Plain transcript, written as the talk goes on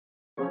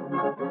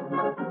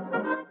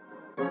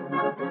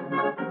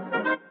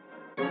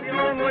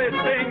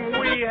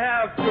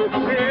have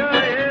to fear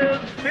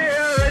is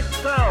fear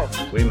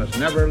itself. We must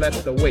never let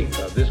the weight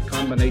of this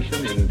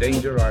combination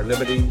endanger our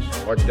liberties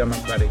or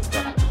democratic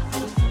process.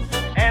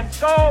 And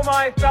so,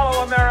 my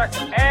fellow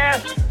Americans,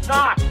 ask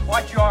not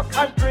what your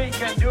country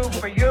can do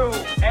for you.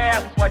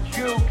 Ask what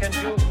you can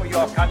do for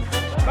your country.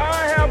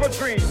 I have a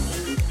dream.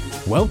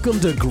 Welcome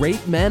to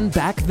Great Men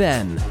Back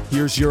Then.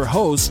 Here's your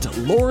host,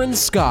 Lauren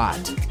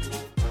Scott.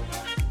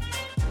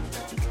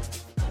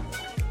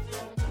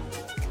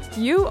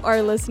 You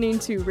are listening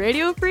to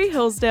Radio Free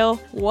Hillsdale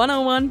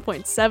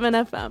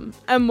 101.7 FM.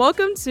 And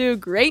welcome to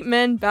Great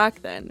Men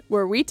Back Then,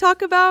 where we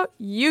talk about,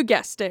 you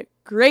guessed it,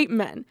 great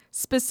men,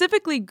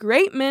 specifically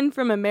great men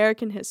from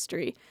American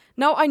history.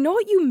 Now, I know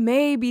what you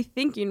may be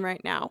thinking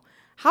right now.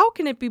 How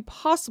can it be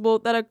possible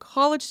that a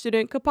college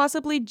student could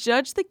possibly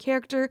judge the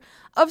character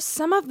of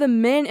some of the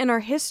men in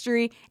our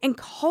history and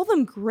call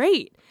them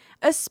great,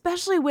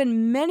 especially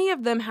when many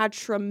of them had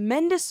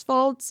tremendous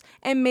faults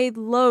and made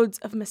loads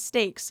of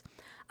mistakes?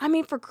 I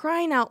mean, for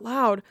crying out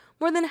loud,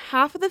 more than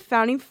half of the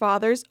founding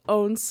fathers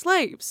owned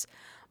slaves.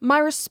 My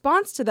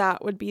response to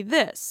that would be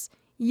this.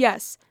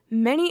 Yes,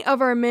 many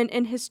of our men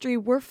in history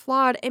were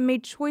flawed and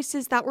made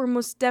choices that were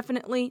most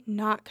definitely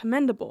not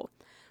commendable.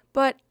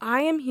 But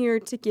I am here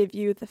to give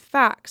you the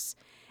facts.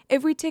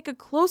 If we take a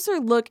closer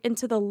look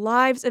into the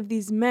lives of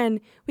these men,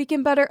 we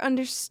can better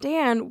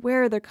understand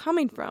where they're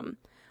coming from.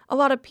 A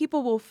lot of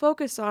people will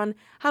focus on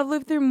have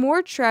lived through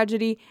more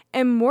tragedy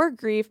and more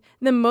grief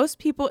than most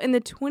people in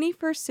the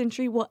 21st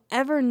century will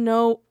ever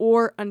know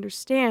or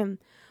understand.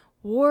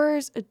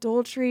 Wars,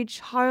 adultery,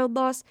 child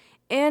loss,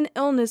 and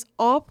illness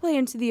all play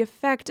into the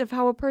effect of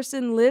how a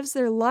person lives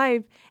their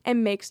life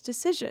and makes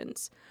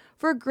decisions.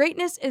 For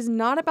greatness is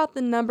not about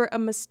the number of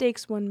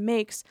mistakes one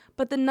makes,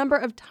 but the number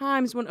of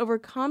times one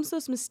overcomes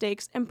those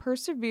mistakes and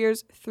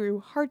perseveres through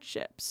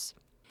hardships.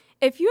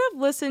 If you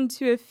have listened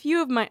to a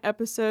few of my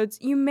episodes,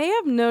 you may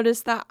have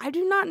noticed that I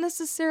do not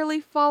necessarily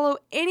follow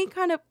any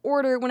kind of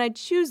order when I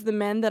choose the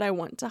men that I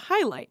want to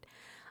highlight.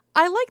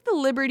 I like the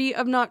liberty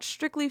of not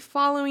strictly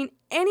following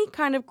any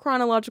kind of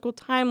chronological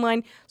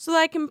timeline so that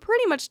I can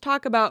pretty much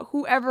talk about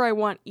whoever I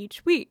want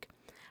each week.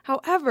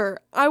 However,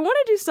 I want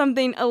to do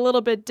something a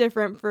little bit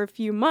different for a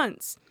few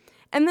months.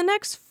 In the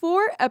next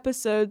 4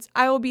 episodes,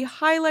 I will be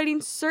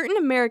highlighting certain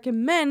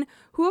American men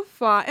who have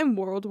fought in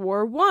World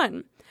War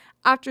I.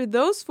 After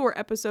those 4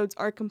 episodes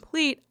are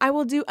complete, I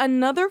will do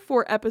another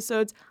 4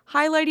 episodes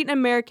highlighting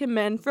American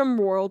men from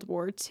World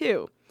War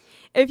II.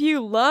 If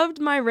you loved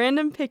my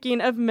random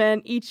picking of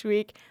men each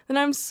week, then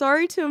I'm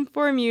sorry to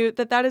inform you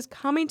that that is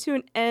coming to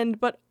an end,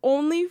 but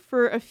only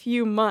for a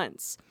few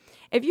months.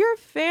 If you're a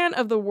fan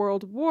of the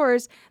World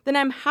Wars, then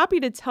I'm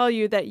happy to tell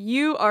you that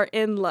you are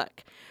in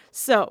luck.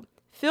 So,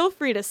 feel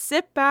free to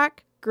sit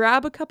back,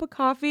 grab a cup of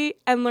coffee,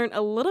 and learn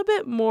a little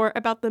bit more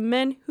about the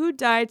men who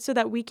died so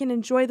that we can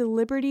enjoy the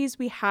liberties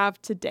we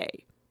have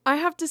today. I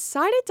have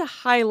decided to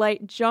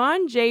highlight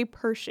John J.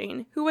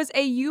 Pershing, who was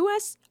a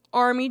U.S.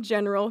 Army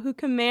general who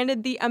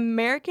commanded the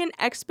American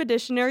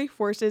Expeditionary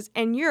Forces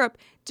in Europe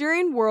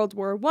during World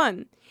War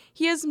I.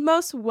 He is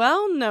most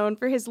well known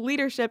for his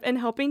leadership in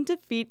helping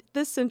defeat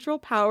the Central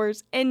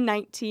Powers in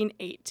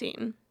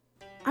 1918.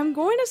 I'm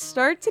going to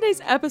start today's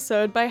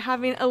episode by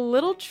having a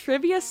little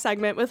trivia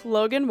segment with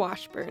Logan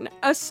Washburn,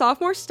 a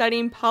sophomore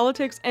studying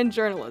politics and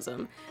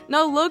journalism.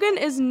 Now, Logan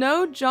is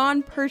no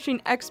John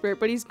Pershing expert,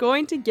 but he's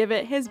going to give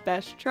it his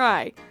best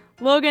try.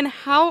 Logan,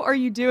 how are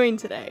you doing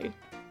today?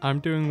 I'm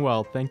doing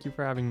well. Thank you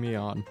for having me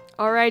on.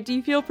 All right, do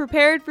you feel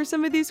prepared for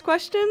some of these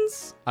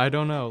questions? I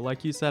don't know.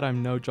 Like you said,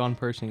 I'm no John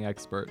Pershing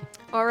expert.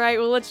 All right,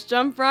 well, let's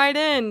jump right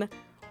in.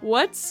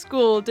 What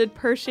school did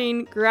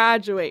Pershing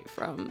graduate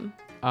from?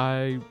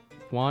 I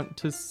want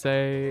to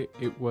say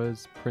it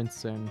was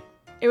Princeton.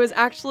 It was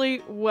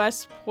actually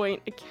West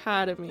Point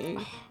Academy.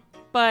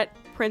 But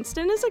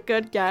Princeton is a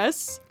good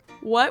guess.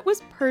 What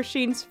was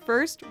Pershing's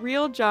first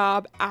real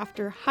job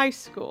after high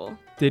school?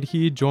 Did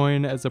he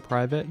join as a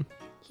private?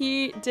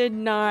 He did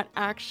not,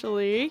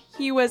 actually.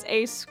 He was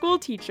a school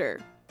teacher.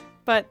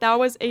 But that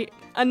was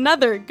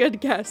another good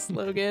guess,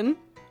 Logan.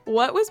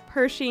 What was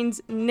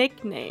Pershing's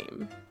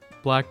nickname?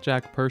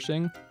 Blackjack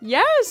Pershing?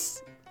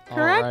 Yes!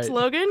 Correct, right.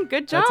 Logan.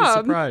 Good job. That's a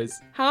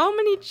surprise. How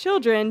many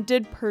children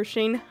did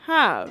Pershing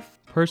have?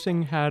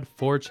 Pershing had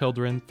 4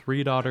 children,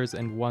 3 daughters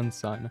and 1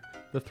 son.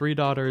 The 3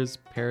 daughters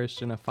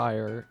perished in a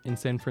fire in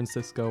San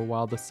Francisco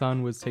while the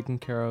son was taken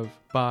care of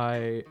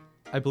by,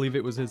 I believe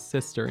it was his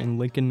sister in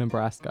Lincoln,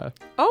 Nebraska.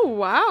 Oh,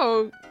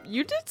 wow.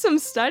 You did some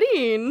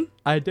studying.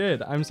 I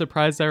did. I'm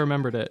surprised I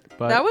remembered it,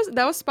 but That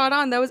was spot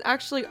on. That was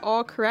actually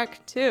all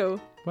correct,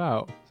 too.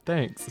 wow,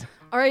 thanks.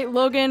 All right,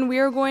 Logan, we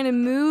are going to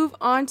move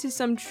on to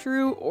some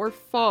true or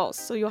false,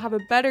 so you'll have a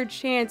better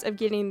chance of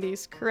getting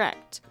these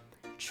correct.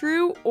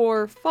 True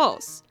or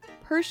false?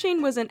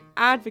 Pershing was an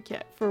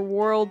advocate for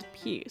world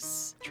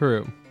peace.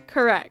 True.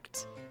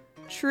 Correct.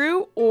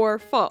 True or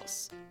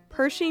false?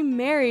 Pershing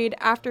married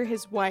after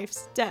his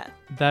wife's death.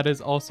 That is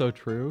also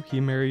true.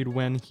 He married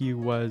when he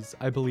was,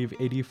 I believe,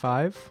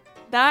 85.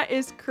 That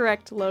is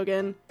correct,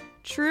 Logan.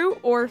 True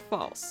or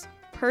false?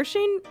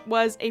 Pershing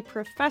was a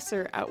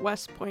professor at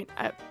West Point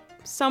at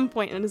some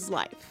point in his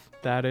life.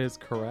 That is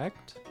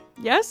correct.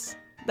 Yes,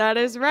 that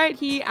is right.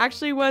 He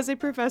actually was a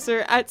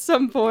professor at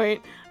some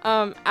point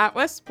at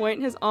West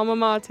Point, his alma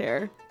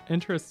mater.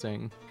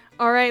 Interesting.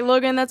 All right,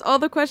 Logan, that's all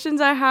the questions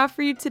I have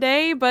for you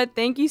today, but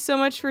thank you so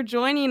much for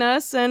joining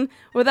us. And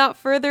without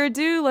further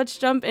ado, let's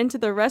jump into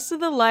the rest of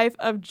the life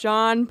of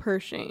John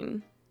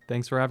Pershing.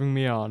 Thanks for having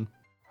me on.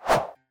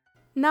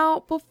 Now,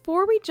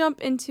 before we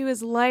jump into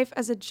his life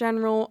as a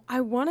general, I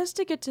want us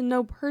to get to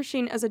know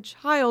Pershing as a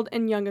child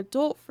and young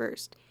adult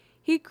first.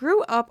 He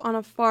grew up on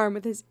a farm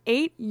with his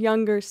 8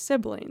 younger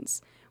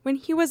siblings. When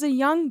he was a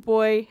young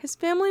boy, his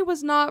family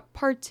was not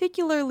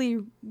particularly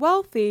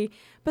wealthy,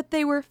 but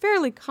they were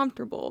fairly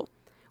comfortable.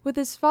 With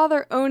his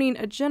father owning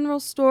a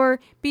general store,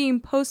 being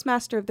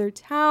postmaster of their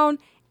town,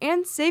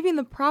 and saving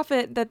the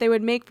profit that they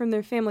would make from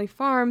their family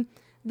farm,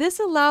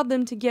 this allowed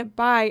them to get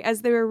by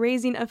as they were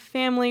raising a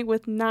family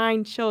with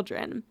 9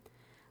 children.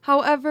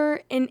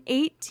 However, in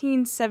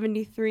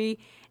 1873,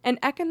 an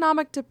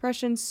economic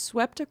depression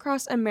swept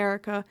across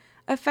America,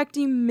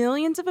 affecting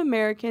millions of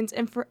Americans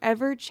and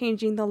forever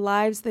changing the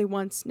lives they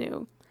once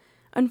knew.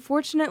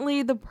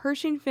 Unfortunately, the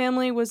Pershing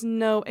family was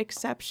no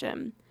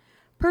exception.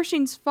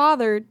 Pershing's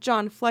father,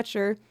 John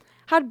Fletcher,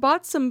 had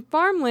bought some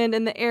farmland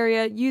in the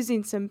area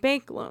using some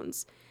bank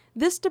loans.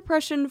 This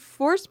depression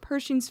forced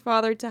Pershing's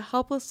father to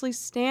helplessly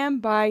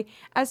stand by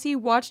as he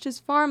watched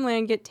his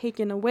farmland get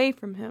taken away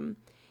from him.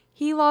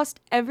 He lost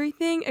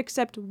everything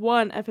except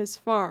one of his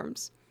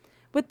farms.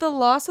 With the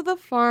loss of the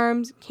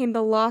farms came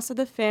the loss of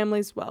the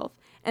family's wealth,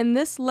 and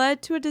this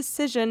led to a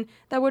decision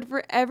that would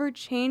forever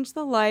change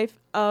the life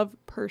of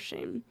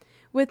Pershing.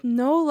 With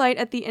no light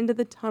at the end of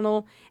the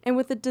tunnel, and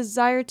with a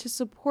desire to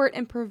support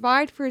and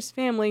provide for his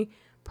family,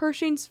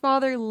 Pershing's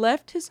father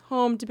left his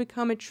home to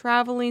become a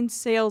traveling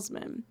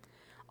salesman.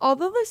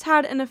 Although this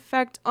had an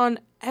effect on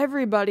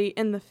everybody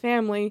in the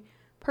family,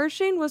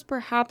 Pershing was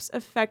perhaps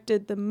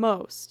affected the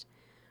most.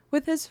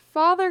 With his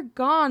father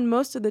gone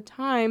most of the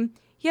time,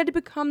 he had to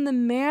become the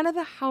man of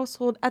the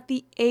household at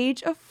the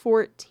age of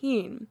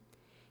 14.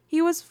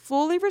 He was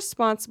fully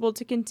responsible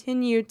to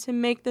continue to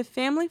make the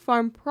family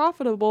farm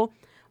profitable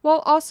while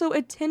also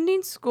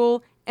attending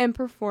school and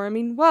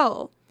performing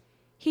well.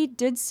 He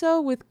did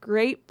so with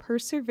great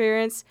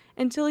perseverance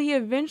until he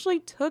eventually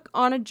took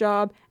on a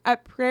job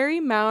at Prairie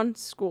Mound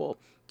School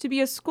to be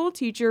a school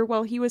teacher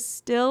while he was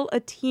still a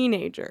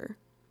teenager.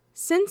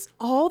 Since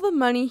all the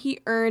money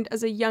he earned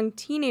as a young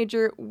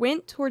teenager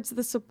went towards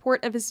the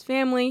support of his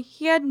family,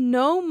 he had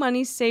no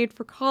money saved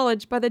for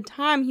college by the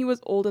time he was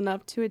old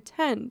enough to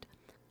attend.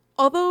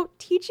 Although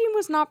teaching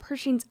was not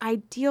Pershing's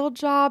ideal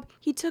job,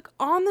 he took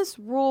on this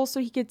role so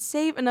he could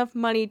save enough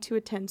money to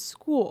attend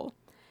school.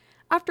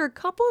 After a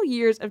couple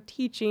years of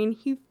teaching,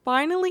 he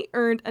finally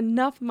earned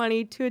enough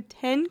money to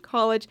attend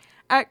college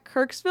at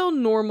Kirksville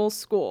Normal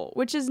School,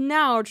 which is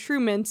now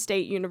Truman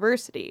State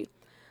University.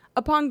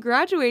 Upon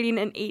graduating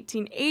in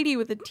 1880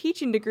 with a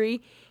teaching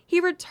degree,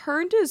 he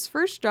returned to his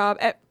first job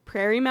at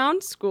Prairie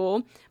Mound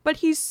School, but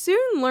he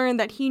soon learned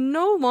that he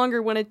no longer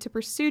wanted to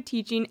pursue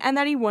teaching and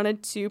that he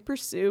wanted to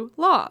pursue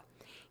law.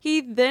 He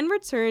then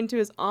returned to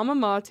his alma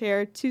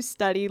mater to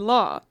study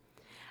law.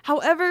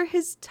 However,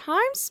 his time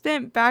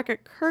spent back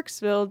at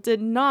Kirksville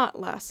did not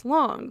last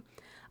long.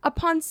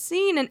 Upon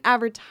seeing an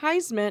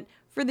advertisement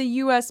for the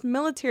U.S.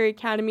 Military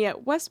Academy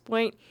at West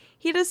Point,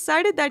 he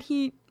decided that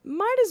he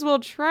might as well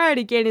try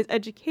to gain his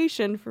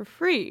education for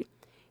free.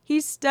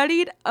 He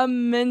studied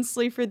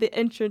immensely for the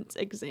entrance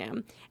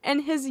exam,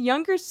 and his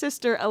younger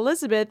sister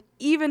Elizabeth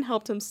even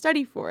helped him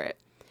study for it.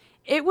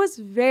 It was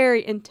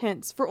very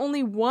intense, for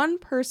only one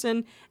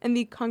person in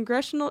the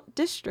congressional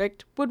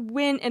district would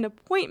win an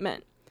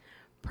appointment.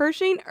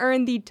 Pershing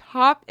earned the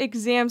top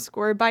exam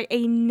score by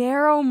a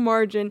narrow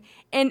margin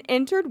and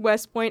entered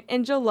West Point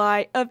in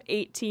July of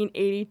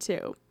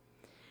 1882.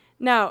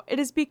 Now, it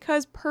is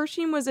because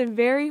Pershing was a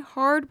very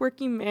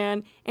hard-working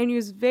man and he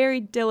was very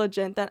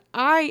diligent that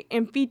I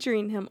am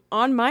featuring him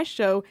on my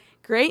show,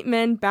 Great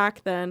Men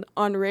Back Then,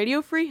 on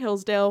Radio Free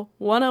Hillsdale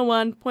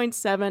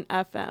 101.7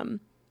 FM.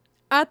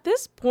 At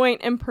this point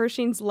in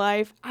Pershing's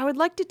life, I would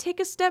like to take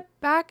a step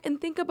back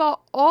and think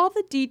about all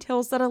the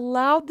details that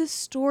allowed this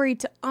story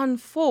to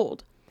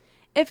unfold.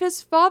 If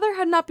his father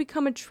had not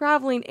become a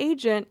traveling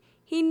agent,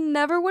 he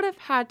never would have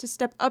had to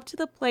step up to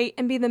the plate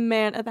and be the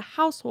man of the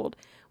household,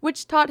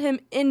 which taught him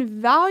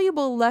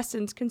invaluable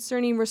lessons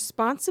concerning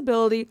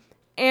responsibility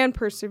and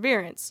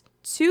perseverance,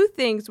 2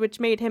 things which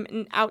made him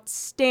an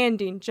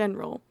outstanding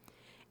general.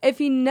 If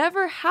he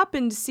never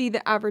happened to see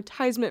the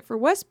advertisement for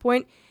West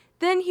Point,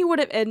 then he would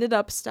have ended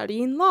up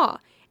studying law,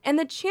 and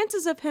the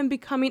chances of him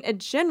becoming a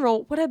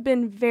general would have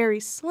been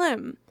very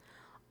slim.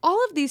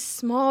 All of these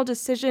small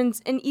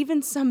decisions and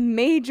even some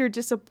major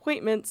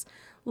disappointments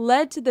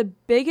led to the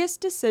biggest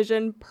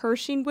decision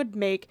Pershing would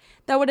make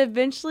that would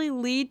eventually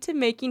lead to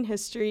making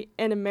history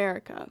in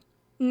America.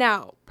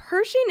 Now,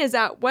 Pershing is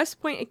at West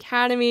Point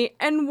Academy,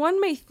 and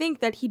one may think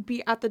that he'd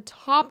be at the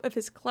top of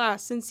his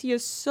class since he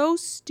is so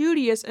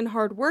studious and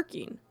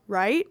hardworking,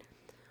 right?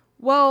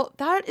 Well,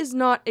 that is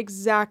not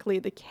exactly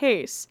the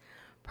case.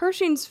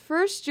 Pershing's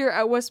first year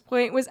at West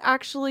Point was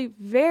actually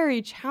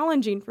very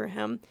challenging for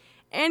him,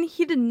 and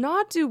he did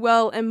not do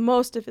well in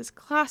most of his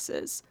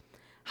classes.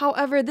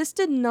 However, this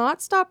did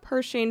not stop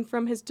Pershing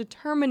from his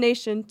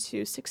determination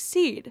to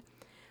succeed.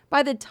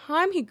 By the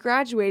time he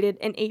graduated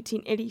in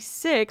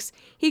 1886,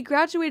 he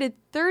graduated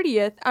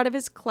 30th out of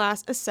his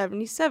class of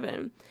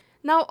 77.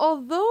 Now,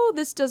 although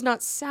this does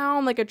not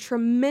sound like a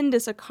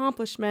tremendous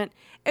accomplishment,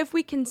 if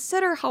we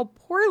consider how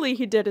poorly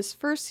he did his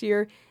first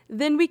year,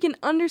 then we can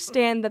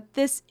understand that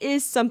this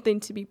is something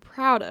to be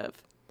proud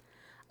of.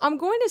 I'm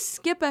going to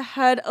skip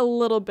ahead a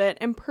little bit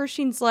in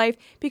Pershing's life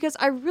because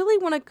I really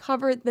want to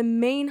cover the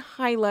main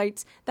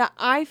highlights that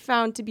I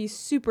found to be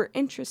super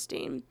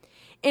interesting.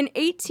 In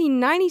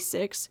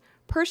 1896,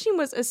 Pershing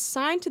was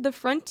assigned to the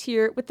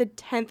frontier with the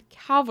 10th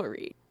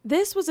Cavalry.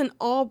 This was an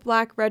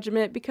all-black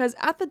regiment because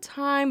at the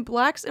time,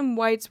 blacks and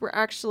whites were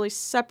actually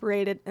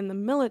separated in the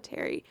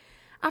military.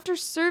 After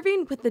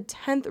serving with the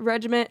 10th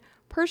Regiment,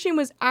 Pershing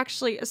was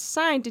actually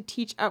assigned to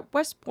teach at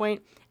West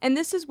Point, and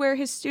this is where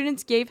his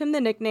students gave him the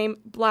nickname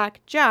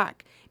Black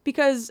Jack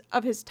because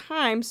of his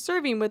time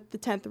serving with the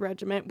 10th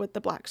Regiment with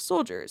the black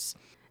soldiers.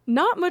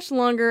 Not much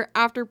longer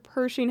after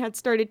Pershing had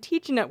started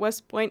teaching at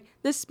West Point,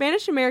 the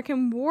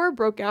Spanish-American War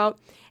broke out,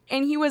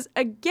 and he was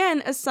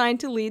again assigned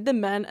to lead the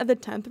men of the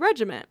 10th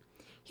Regiment.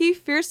 He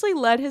fiercely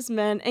led his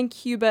men in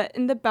Cuba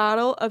in the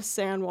Battle of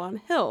San Juan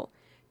Hill.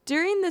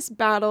 During this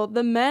battle,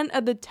 the men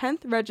of the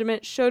 10th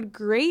Regiment showed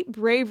great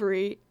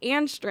bravery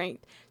and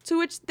strength, to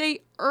which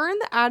they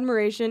earned the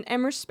admiration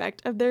and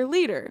respect of their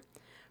leader.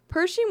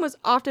 Pershing was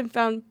often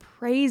found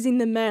praising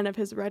the men of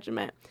his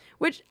regiment,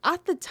 which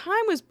at the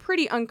time was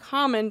pretty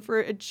uncommon for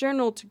a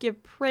general to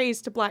give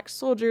praise to black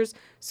soldiers,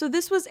 so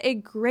this was a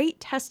great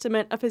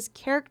testament of his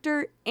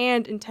character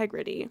and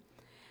integrity.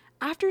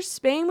 After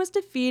Spain was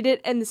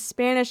defeated in the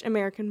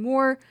Spanish-American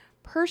War,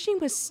 Pershing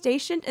was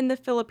stationed in the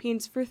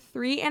Philippines for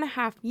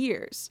 3.5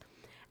 years.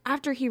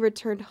 After he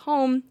returned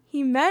home,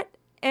 he met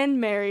and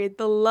married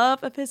the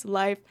love of his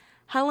life,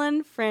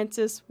 Helen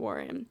Frances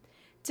Warren.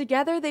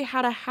 Together, they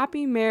had a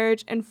happy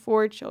marriage and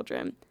 4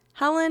 children,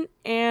 Helen,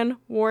 Anne,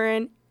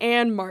 Warren,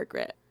 and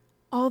Margaret.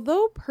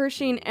 Although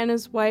Pershing and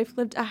his wife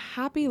lived a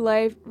happy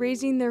life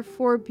raising their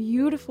 4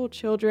 beautiful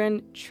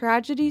children,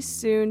 tragedy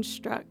soon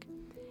struck.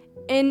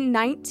 In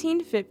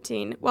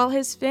 1915, while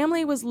his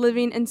family was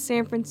living in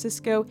San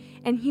Francisco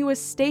and he was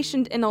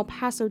stationed in El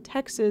Paso,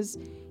 Texas,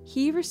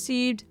 he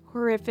received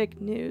horrific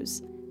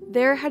news.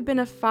 There had been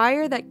a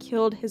fire that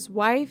killed his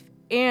wife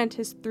and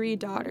his 3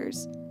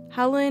 daughters,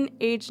 Helen,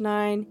 age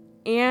 9,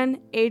 Anne,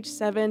 age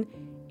 7,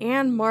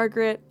 and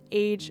Margaret,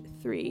 age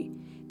 3.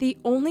 The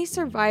only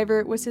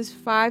survivor was his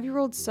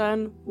 5-year-old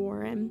son,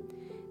 Warren.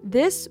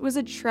 This was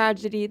a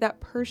tragedy that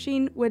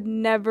Pershing would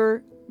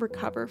never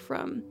recover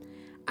from.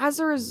 As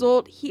a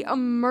result, he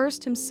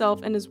immersed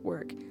himself in his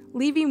work,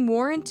 leaving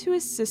Warren to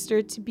his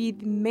sister to be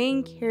the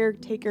main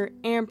caretaker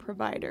and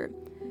provider.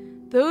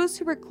 Those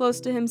who were close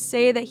to him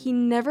say that he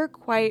never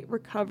quite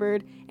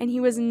recovered and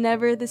he was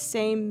never the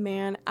same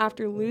man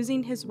after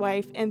losing his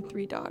wife and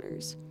 3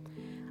 daughters.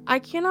 I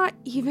cannot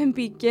even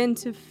begin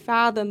to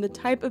fathom the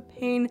type of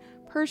pain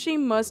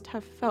Pershing must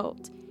have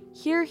felt.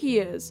 Here he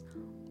is,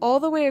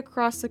 all the way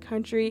across the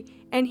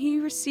country, and he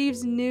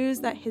receives news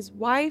that his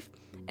wife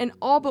and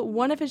all but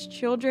one of his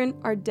children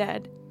are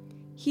dead.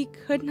 He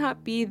could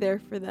not be there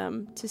for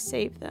them to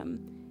save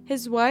them.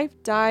 His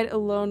wife died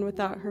alone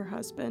without her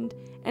husband,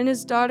 and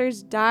his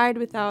daughters died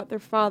without their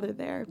father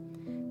there.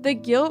 The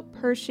guilt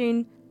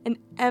Pershing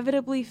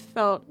inevitably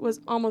felt was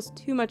almost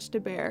too much to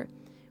bear,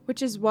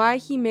 which is why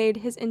he made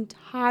his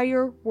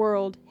entire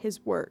world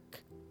his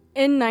work.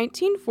 In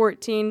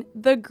 1914,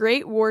 the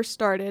Great War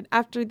started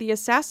after the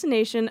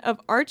assassination of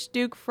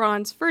Archduke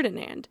Franz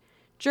Ferdinand.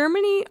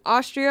 Germany,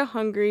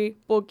 Austria-Hungary,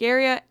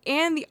 Bulgaria,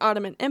 and the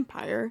Ottoman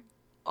Empire,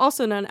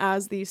 also known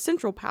as the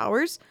Central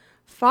Powers,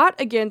 fought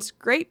against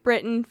Great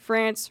Britain,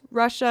 France,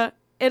 Russia,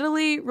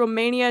 Italy,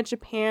 Romania,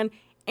 Japan,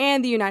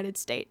 and the United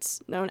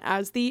States, known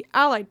as the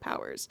Allied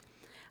Powers.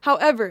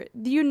 However,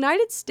 the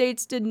United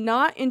States did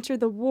not enter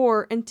the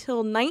war until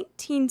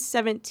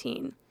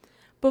 1917.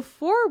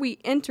 Before we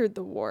entered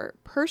the war,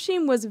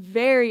 Pershing was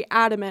very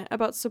adamant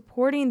about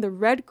supporting the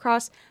Red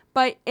Cross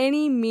by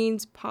any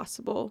means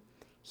possible.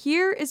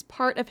 Here is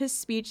part of his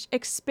speech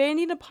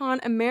expanding upon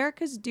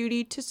America's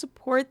duty to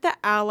support the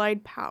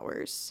Allied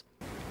powers.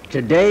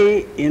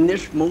 Today, in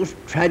this most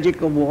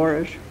tragic of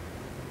wars,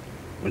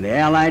 when the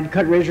Allied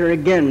countries are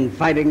again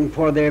fighting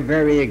for their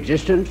very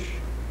existence,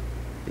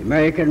 the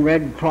American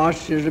Red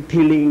Cross is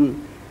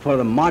appealing for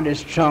the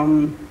modest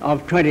sum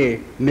of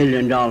 $20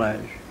 million.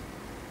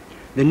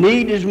 The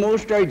need is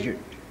most urgent.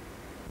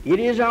 It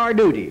is our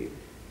duty,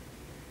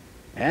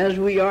 as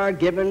we are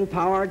given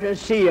power to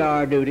see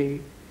our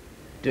duty,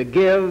 to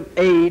give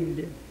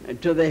aid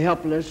to the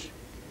helpless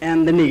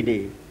and the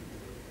needy.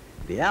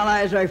 The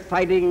Allies are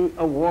fighting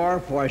a war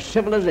for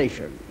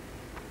civilization.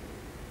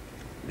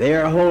 They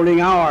are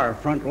holding our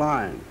front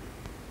line,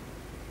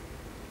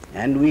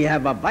 and we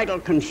have a vital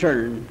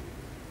concern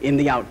in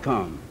the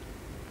outcome.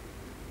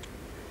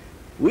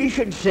 We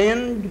should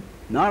send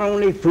not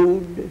only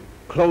food,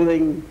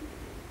 clothing,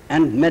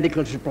 and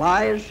medical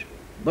supplies,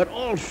 but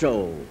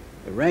also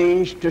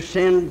arrange to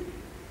send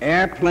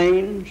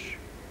airplanes,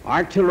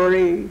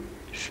 artillery,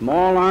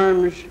 small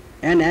arms,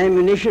 and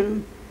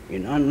ammunition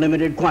in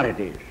unlimited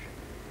quantities.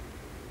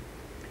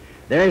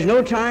 There is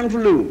no time to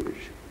lose.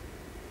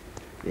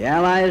 The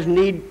Allies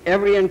need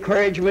every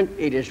encouragement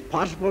it is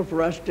possible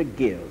for us to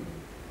give.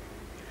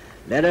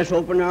 Let us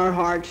open our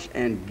hearts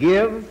and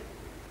give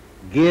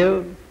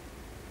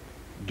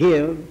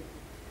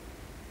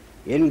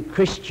in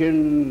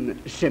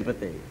Christian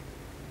sympathy.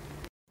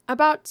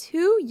 About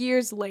 2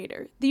 years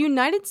later, the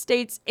United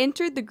States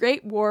entered the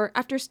Great War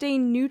after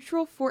staying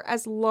neutral for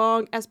as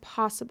long as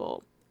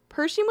possible.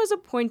 Pershing was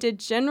appointed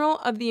General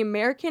of the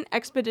American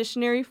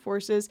Expeditionary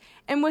Forces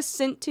and was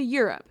sent to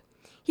Europe.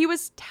 He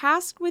was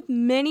tasked with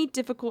many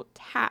difficult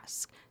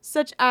tasks,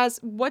 such as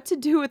what to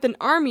do with an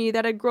army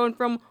that had grown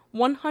from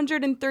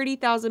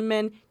 130,000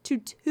 men to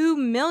 2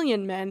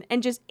 million men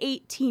in just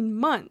 18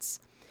 months.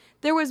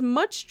 There was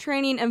much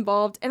training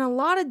involved and a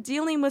lot of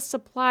dealing with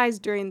supplies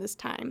during this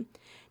time.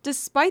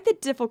 Despite the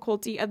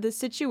difficulty of the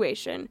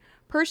situation,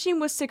 Pershing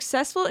was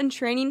successful in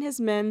training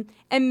his men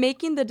and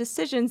making the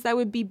decisions that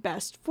would be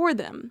best for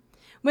them.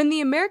 When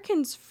the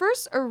Americans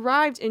first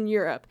arrived in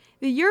Europe,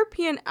 the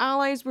European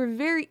allies were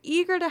very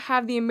eager to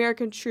have the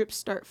American troops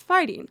start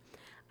fighting.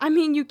 I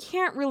mean, you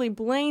can't really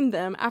blame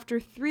them after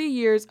 3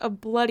 years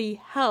of bloody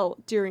hell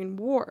during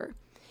war.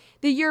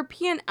 The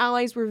European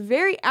allies were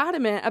very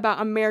adamant about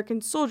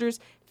American soldiers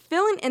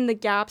filling in the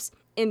gaps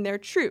in their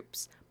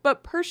troops,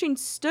 but Pershing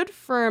stood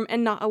firm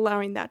in not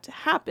allowing that to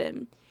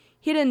happen.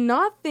 He did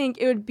not think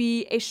it would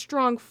be a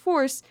strong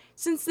force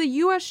since the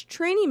U.S.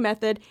 training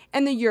method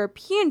and the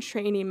European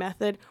training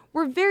method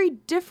were very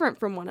different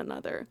from one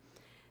another.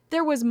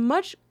 There was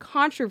much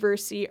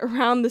controversy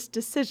around this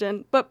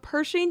decision, but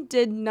Pershing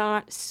did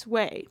not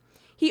sway.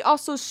 He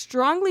also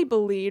strongly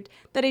believed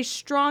that a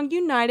strong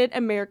united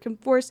American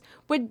force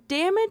would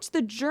damage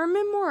the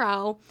German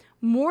morale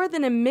more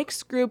than a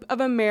mixed group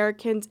of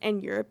Americans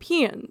and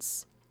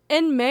Europeans.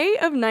 In May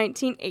of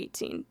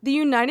 1918, the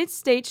United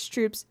States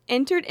troops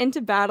entered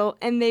into battle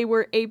and they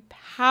were a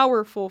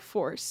powerful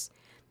force.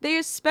 They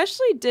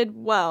especially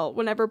did well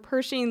whenever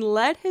Pershing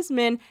led his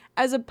men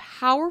as a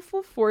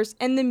powerful force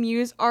in the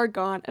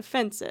Meuse-Argonne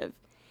offensive.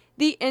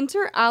 The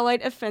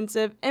inter-Allied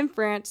offensive in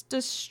France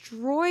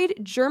destroyed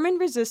German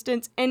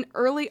resistance in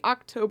early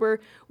October,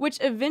 which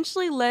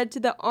eventually led to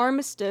the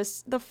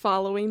armistice the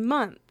following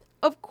month.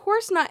 Of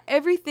course, not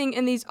everything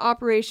in these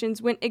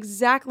operations went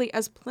exactly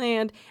as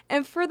planned,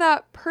 and for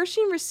that,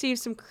 Pershing received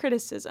some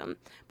criticism,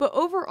 but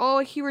overall,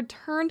 he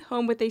returned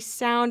home with a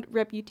sound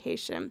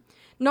reputation.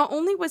 Not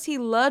only was he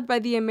loved by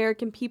the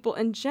American people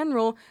in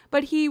general,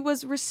 but he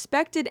was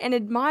respected and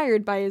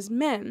admired by his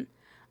men.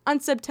 On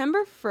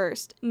September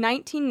 1st,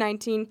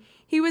 1919,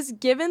 he was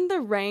given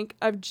the rank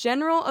of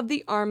General of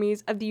the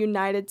Armies of the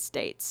United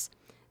States.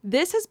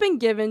 This has been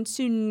given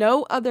to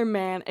no other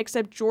man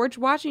except George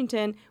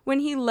Washington when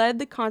he led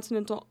the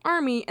Continental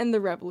Army in the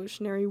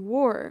Revolutionary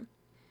War.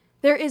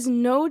 There is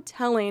no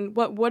telling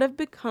what would have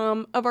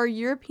become of our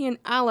European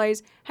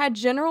allies had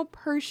General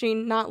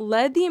Pershing not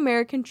led the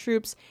American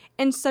troops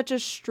in such a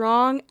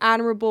strong,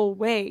 admirable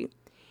way.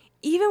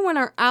 Even when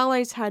our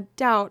allies had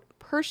doubt,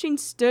 Pershing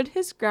stood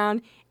his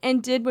ground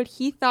and did what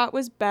he thought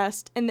was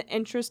best in the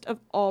interest of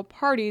all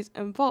parties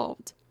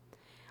involved.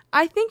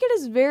 I think it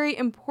is very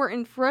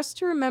important for us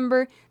to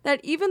remember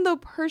that even though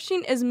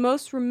Pershing is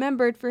most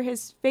remembered for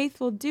his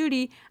faithful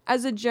duty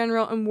as a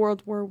general in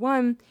World War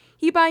I,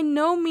 he by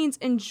no means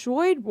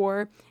enjoyed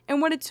war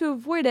and wanted to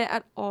avoid it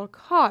at all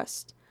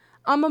costs.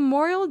 On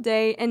Memorial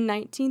Day in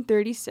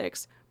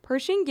 1936,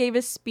 Pershing gave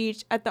a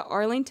speech at the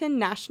Arlington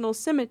National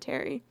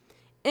Cemetery.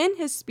 In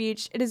his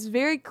speech, it is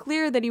very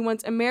clear that he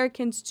wants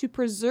Americans to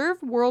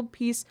preserve world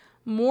peace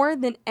more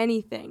than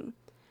anything.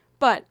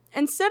 But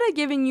instead of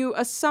giving you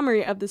a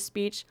summary of the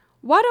speech,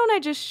 why don't I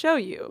just show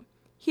you?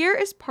 Here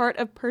is part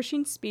of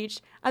Pershing's speech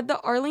at the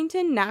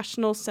Arlington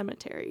National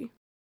Cemetery.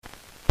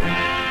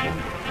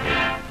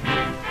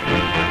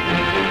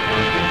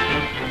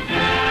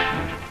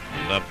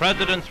 The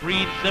President's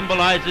wreath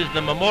symbolizes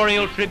the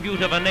memorial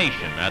tribute of a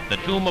nation at the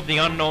tomb of the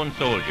unknown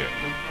soldier.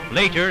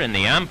 Later, in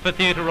the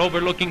amphitheater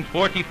overlooking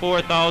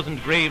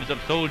 44,000 graves of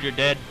soldier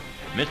dead,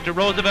 Mr.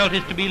 Roosevelt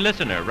is to be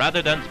listener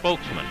rather than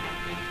spokesman.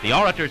 The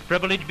orator's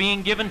privilege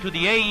being given to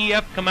the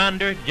AEF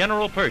commander,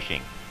 General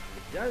Pershing.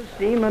 It does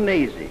seem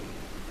amazing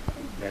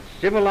that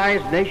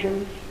civilized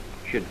nations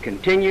should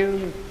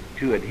continue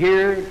to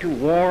adhere to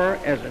war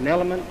as an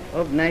element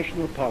of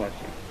national policy.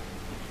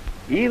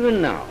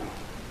 Even now,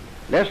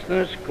 less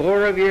than a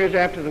score of years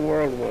after the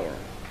World War,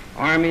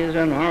 armies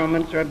and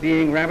armaments are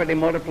being rapidly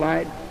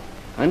multiplied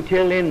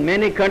until in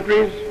many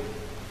countries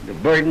the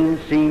burden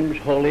seems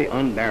wholly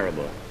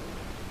unbearable.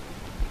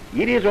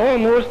 It is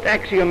almost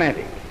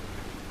axiomatic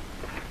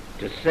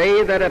to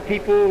say that a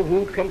people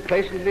who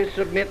complacently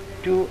submit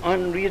to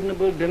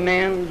unreasonable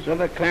demands of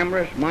a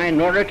clamorous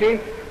minority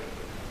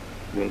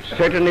will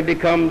certainly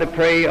become the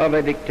prey of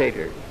a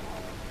dictator.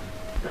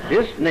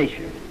 This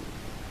nation,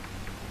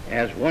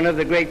 as one of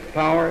the great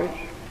powers,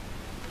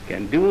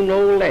 can do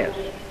no less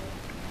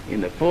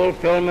in the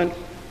fulfillment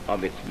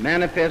of its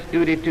manifest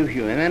duty to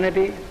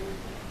humanity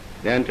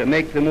than to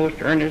make the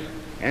most earnest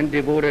and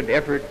devoted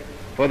effort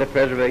for the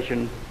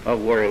preservation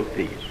of world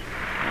peace.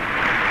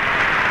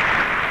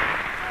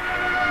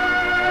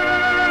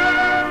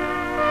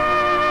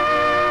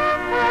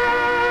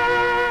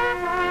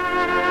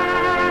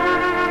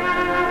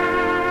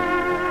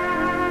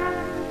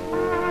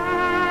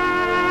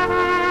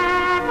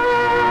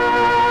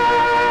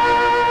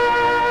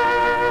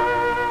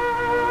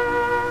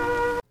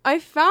 I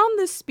found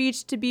this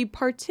speech to be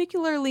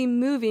particularly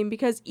moving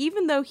because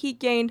even though he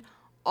gained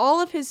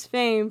all of his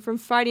fame from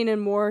fighting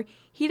in war,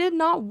 he did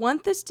not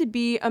want this to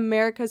be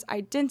America's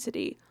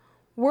identity.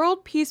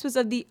 World peace was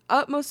of the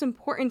utmost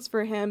importance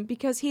for him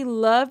because he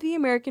loved the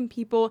American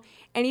people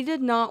and he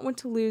did not want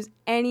to lose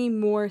any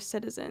more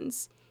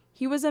citizens.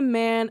 He was a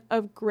man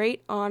of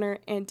great honor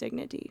and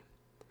dignity.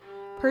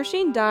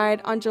 Pershing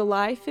died on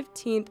July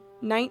 15,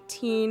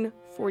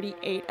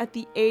 1948, at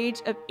the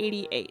age of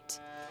 88.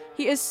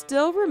 He is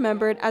still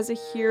remembered as a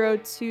hero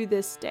to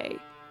this day.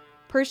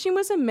 Pershing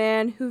was a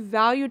man who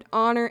valued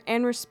honor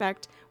and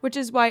respect, which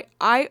is why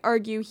I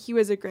argue he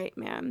was a great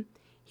man.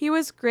 He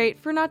was great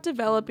for not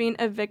developing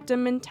a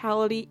victim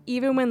mentality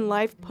even when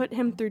life put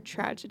him through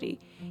tragedy.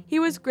 He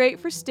was great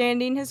for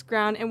standing his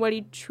ground in what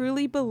he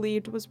truly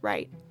believed was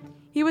right.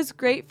 He was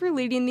great for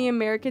leading the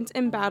Americans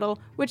in battle,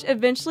 which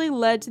eventually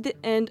led to the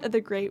end of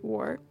the Great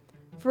War.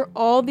 For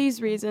all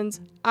these reasons,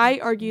 I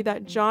argue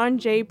that John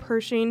J.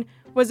 Pershing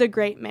was a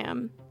great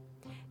man.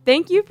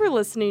 Thank you for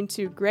listening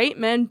to Great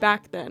Men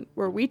Back Then,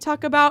 where we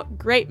talk about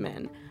great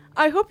men.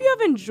 I hope you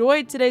have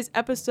enjoyed today's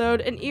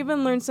episode and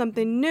even learned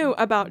something new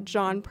about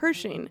John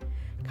Pershing.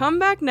 Come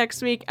back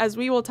next week as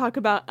we will talk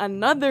about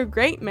another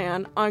great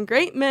man on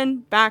Great Men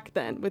Back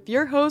Then with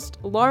your host,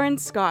 Lauren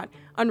Scott,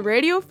 on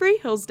Radio Free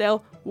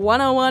Hillsdale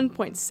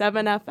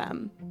 101.7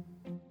 FM.